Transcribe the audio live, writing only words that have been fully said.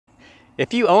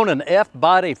If you own an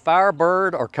F-body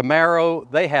Firebird or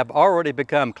Camaro, they have already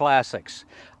become classics,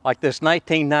 like this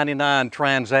 1999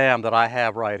 Trans Am that I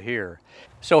have right here.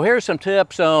 So here's some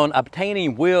tips on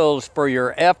obtaining wheels for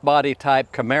your F-body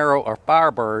type Camaro or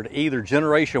Firebird, either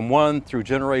generation 1 through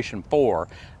generation 4.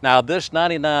 Now this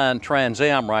 99 Trans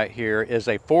Am right here is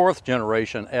a 4th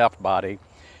generation F-body,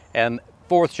 and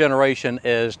 4th generation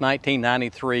is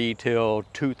 1993 till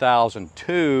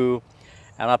 2002.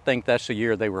 And I think that's the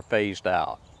year they were phased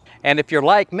out. And if you're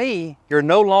like me, you're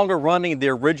no longer running the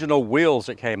original wheels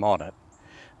that came on it.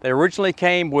 They originally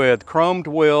came with chromed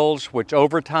wheels, which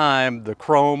over time the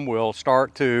chrome will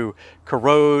start to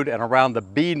corrode, and around the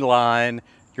bead line,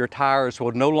 your tires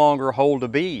will no longer hold a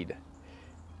bead.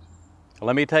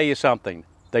 Let me tell you something,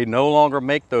 they no longer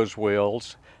make those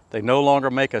wheels. They no longer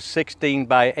make a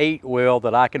 16x8 wheel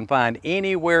that I can find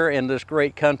anywhere in this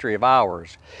great country of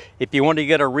ours. If you want to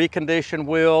get a reconditioned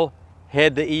wheel,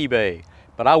 head to eBay.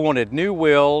 But I wanted new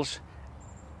wheels,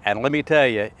 and let me tell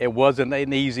you, it wasn't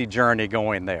an easy journey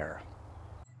going there.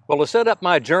 Well, to set up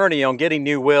my journey on getting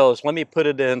new wheels, let me put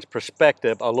it in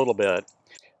perspective a little bit.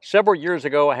 Several years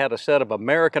ago, I had a set of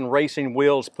American racing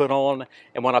wheels put on,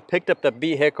 and when I picked up the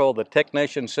vehicle, the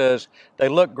technician says, they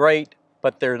look great,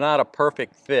 but they're not a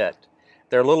perfect fit.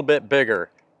 They're a little bit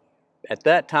bigger. At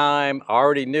that time, I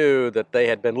already knew that they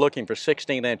had been looking for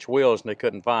 16-inch wheels and they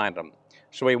couldn't find them.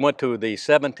 So we went to the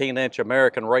 17-inch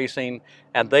American Racing,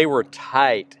 and they were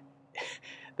tight.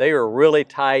 They were really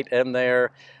tight in there.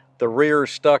 The rear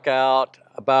stuck out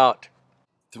about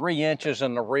 3 inches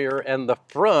in the rear, and the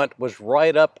front was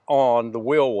right up on the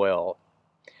wheel well.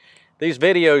 These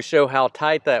videos show how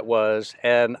tight that was,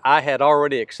 and I had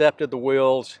already accepted the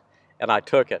wheels, and I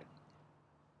took it.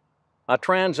 My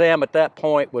Trans Am at that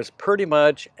point was pretty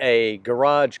much a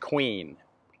garage queen.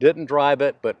 Didn't drive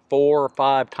it but 4 or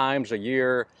 5 times a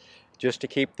year just to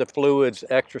keep the fluids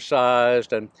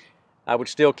exercised, and I would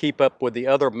still keep up with the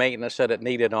other maintenance that it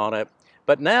needed on it.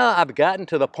 But now I've gotten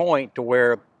to the point to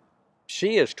where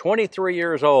she is 23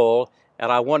 years old,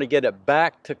 and I want to get it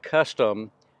back to custom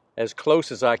as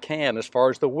close as I can as far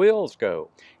as the wheels go.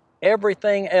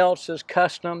 Everything else is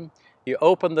custom. You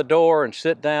open the door and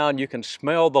sit down, you can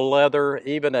smell the leather.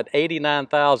 Even at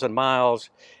 89,000 miles,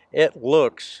 it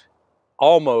looks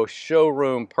almost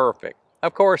showroom perfect.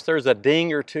 Of course, there's a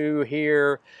ding or two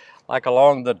here, like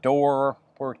along the door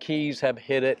where keys have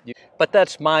hit it, but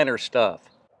that's minor stuff.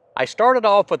 I started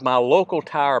off with my local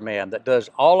tire man that does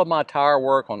all of my tire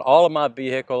work on all of my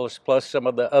vehicles, plus some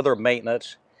of the other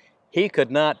maintenance. He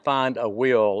could not find a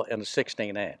wheel in a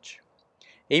 16-inch.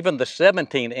 Even the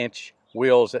 17-inch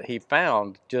wheels that he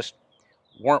found just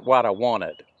weren't what I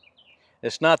wanted.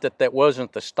 It's not that that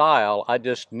wasn't the style, I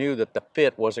just knew that the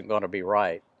fit wasn't going to be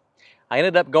right. I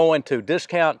ended up going to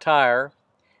Discount Tire,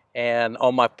 and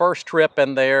on my first trip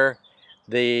in there,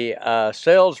 the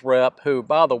sales rep, who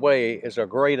by the way is a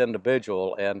great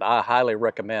individual, and I highly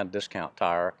recommend Discount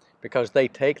Tire because they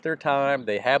take their time,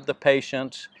 they have the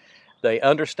patience, they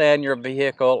understand your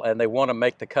vehicle, and they want to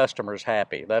make the customers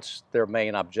happy. That's their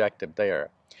main objective there.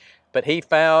 But he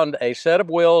found a set of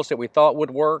wheels that we thought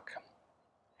would work,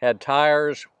 had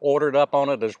tires ordered up on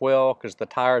it as well, because the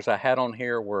tires I had on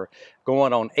here were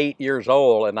going on 8 years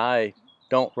old, and I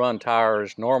don't run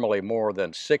tires normally more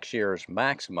than 6 years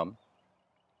maximum.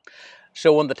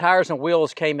 So when the tires and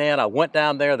wheels came in, I went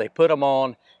down there, they put them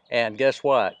on, and guess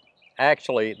what?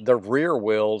 Actually, the rear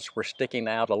wheels were sticking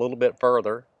out a little bit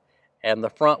further, and the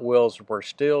front wheels were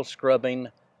still scrubbing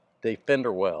the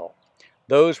fender well.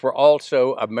 Those were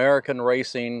also American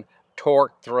Racing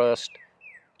Torque Thrust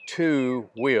 2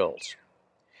 wheels.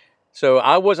 So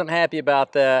I wasn't happy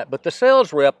about that, but the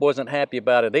sales rep wasn't happy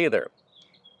about it either.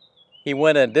 He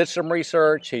went and did some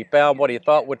research, he found what he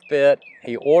thought would fit,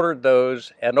 he ordered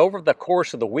those, and over the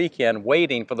course of the weekend,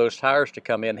 waiting for those tires to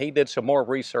come in, he did some more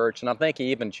research, and I think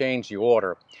he even changed the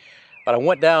order. But I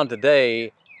went down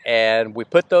today, and we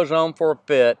put those on for a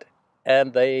fit,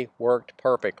 and they worked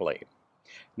perfectly.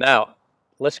 Now,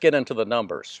 let's get into the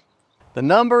numbers. The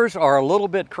numbers are a little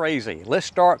bit crazy. Let's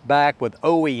start back with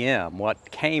OEM,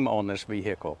 what came on this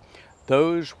vehicle.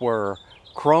 Those were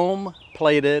chrome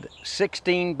plated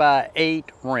 16x8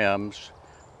 rims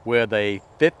with a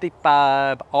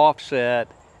 55 offset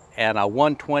and a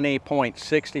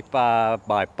 120.65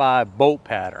 by 5 bolt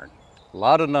pattern. A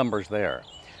lot of numbers there.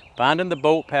 Finding the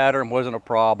bolt pattern wasn't a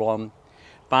problem.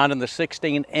 Finding the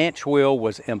 16-inch wheel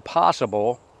was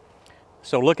impossible.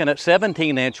 So looking at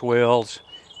 17-inch wheels,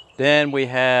 then we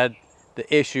had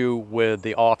the issue with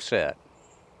the offset.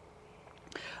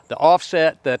 The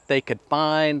offset that they could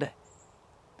find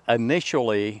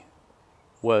initially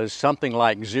was something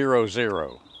like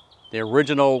 00. The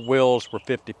original wheels were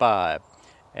 55.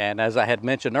 And as I had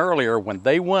mentioned earlier, when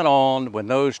they went on, when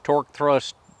those torque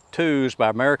thrust 2s by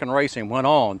American Racing went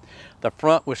on, the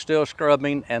front was still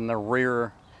scrubbing and the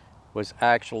rear was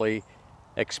actually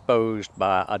exposed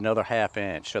by another 1/2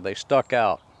 inch. So they stuck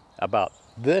out about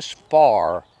this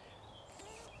far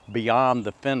beyond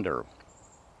the fender.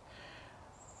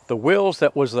 The wheels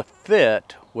that was the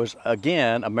fit was,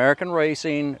 again, American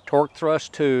Racing, torque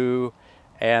thrust 2,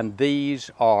 and these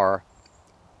are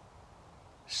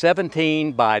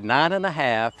 17 by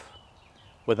 9.5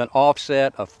 with an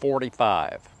offset of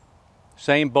 45.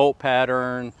 Same bolt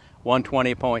pattern,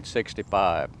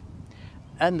 120.65.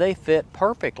 And they fit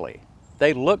perfectly.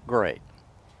 They look great.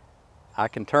 I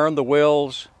can turn the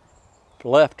wheels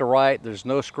left to right. There's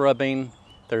no scrubbing.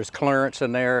 There's clearance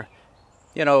in there.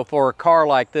 You know, for a car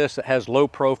like this that has low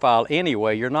profile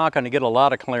anyway, you're not going to get a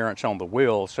lot of clearance on the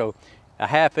wheels. So a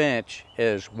 1/2 inch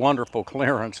is wonderful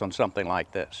clearance on something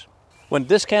like this. When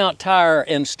Discount Tire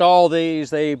installed these,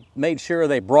 they made sure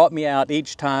they brought me out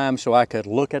each time so I could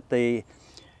look at the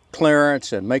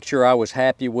clearance and make sure I was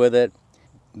happy with it.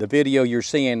 The video you're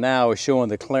seeing now is showing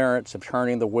the clearance of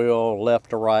turning the wheel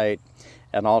left to right,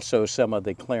 and also some of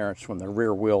the clearance from the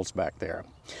rear wheels back there.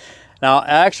 Now,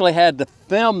 I actually had to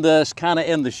film this kind of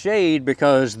in the shade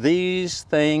because these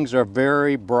things are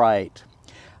very bright.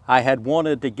 I had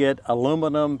wanted to get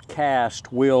aluminum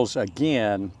cast wheels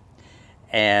again,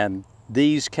 and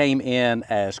these came in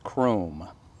as chrome,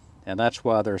 and that's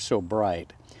why they're so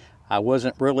bright. I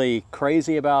wasn't really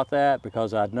crazy about that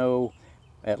because I know,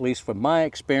 at least from my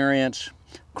experience,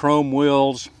 chrome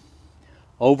wheels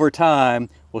over time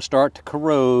will start to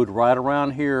corrode right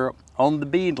around here on the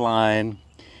bead line,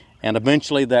 and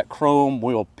eventually that chrome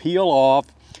will peel off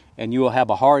and you will have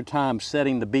a hard time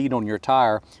setting the bead on your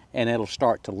tire and it'll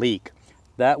start to leak.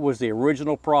 That was the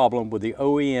original problem with the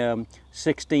OEM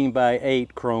 16 by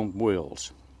 8 chrome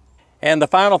wheels. And the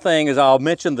final thing is, I'll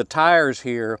mention the tires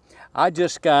here. I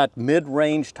just got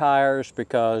mid-range tires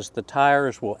because the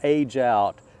tires will age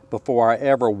out before I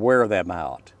ever wear them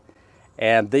out.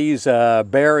 And these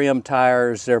Barum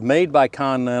tires, they're made by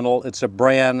Continental. It's a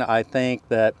brand, I think,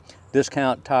 that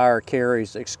Discount Tire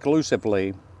carries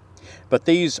exclusively. But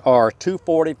these are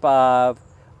 245,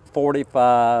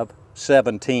 45,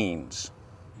 17s.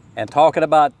 And talking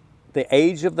about the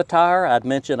age of the tire, I'd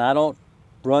mentioned I don't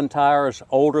run tires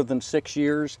older than 6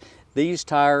 years. These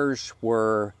tires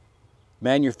were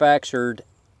manufactured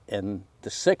in the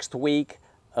 6th week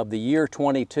of the year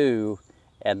 22,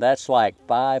 and that's like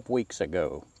 5 weeks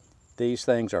ago. These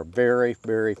things are very,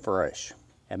 very fresh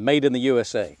and made in the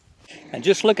USA. And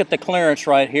just look at the clearance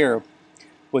right here.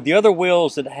 With the other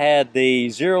wheels that had the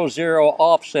 0-0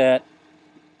 offset,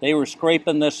 they were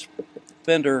scraping this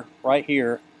fender right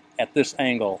here at this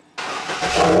angle.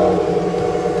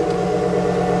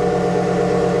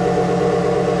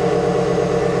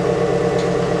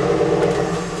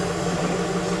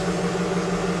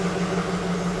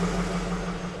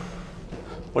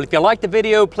 Well, if you liked the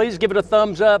video, please give it a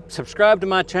thumbs up, subscribe to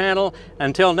my channel.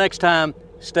 Until next time,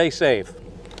 stay safe.